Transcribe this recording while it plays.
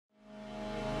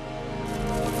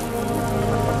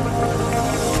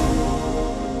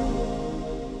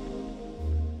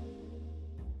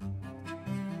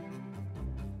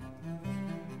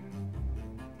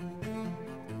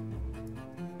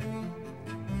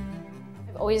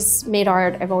always made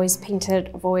art, I've always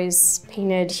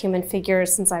painted human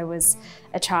figures since I was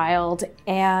a child.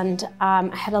 And I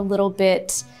had a little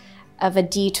bit of a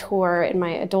detour in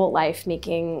my adult life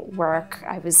making work.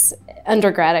 I was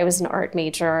undergrad, I was an art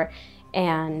major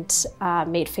and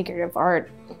made figurative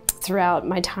art throughout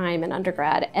my time in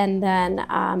undergrad. And then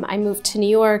I moved to New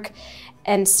York,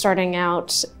 and starting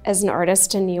out as an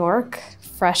artist in New York,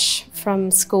 fresh from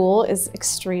school, is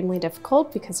extremely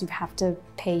difficult because you have to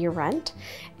pay your rent.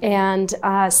 And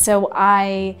so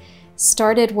I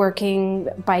started working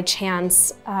by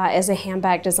chance as a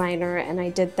handbag designer, and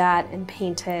I did that and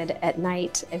painted at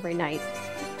night, every night.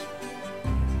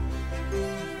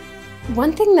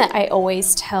 One thing that I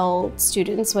always tell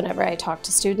students whenever I talk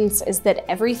to students is that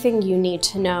everything you need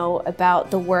to know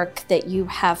about the work that you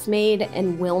have made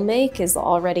and will make is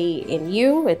already in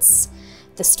you.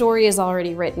 The story is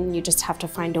already written, you just have to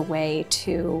find a way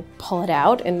to pull it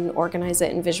out and organize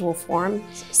it in visual form.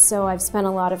 So I've spent a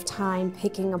lot of time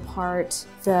picking apart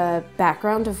the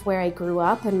background of where I grew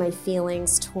up and my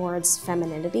feelings towards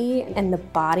femininity and the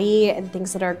body and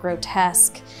things that are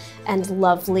grotesque and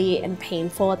lovely and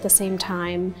painful at the same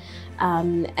time.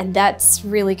 And that's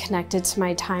really connected to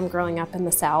my time growing up in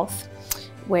the South,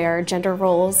 where gender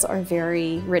roles are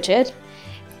very rigid,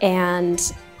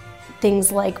 and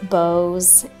things like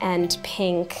bows and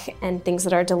pink and things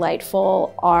that are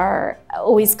delightful are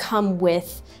always come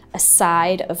with a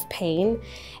side of pain.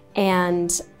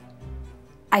 And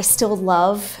I still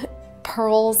love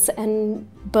pearls and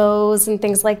bows and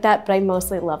things like that, but I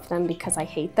mostly love them because I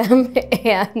hate them.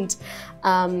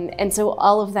 And so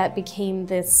all of that became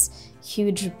this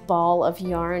huge ball of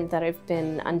yarn that I've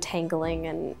been untangling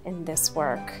in this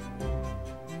work.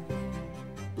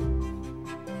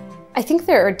 I think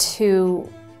there are two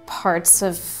parts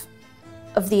of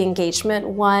the engagement.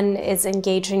 One is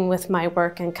engaging with my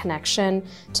work and connection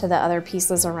to the other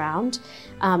pieces around,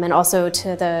 and also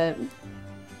to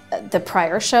the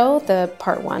prior show, the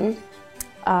part one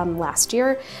last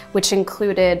year, which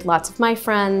included lots of my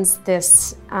friends.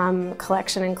 This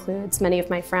collection includes many of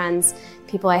my friends,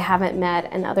 people I haven't met,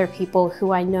 and other people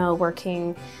who I know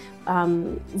working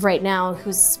right now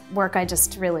whose work I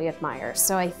just really admire.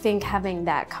 So I think having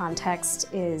that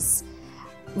context is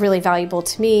really valuable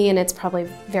to me, and it's probably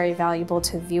very valuable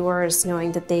to viewers,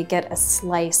 knowing that they get a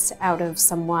slice out of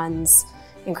someone's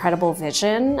incredible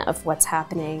vision of what's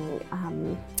happening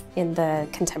in the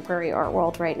contemporary art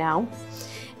world right now.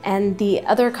 And the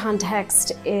other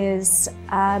context is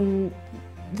the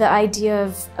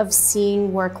idea of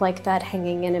seeing work like that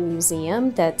hanging in a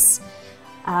museum that's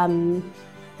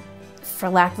for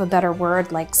lack of a better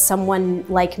word, like someone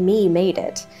like me made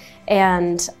it.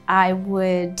 And I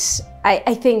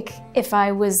think if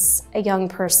I was a young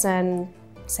person,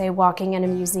 say walking in a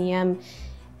museum,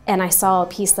 and I saw a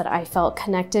piece that I felt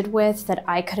connected with, that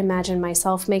I could imagine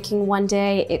myself making one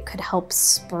day, it could help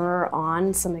spur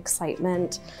on some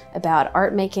excitement about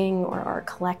art making or art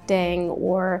collecting,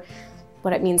 or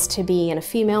what it means to be in a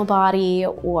female body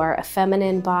or a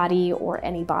feminine body or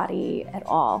any body at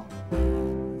all.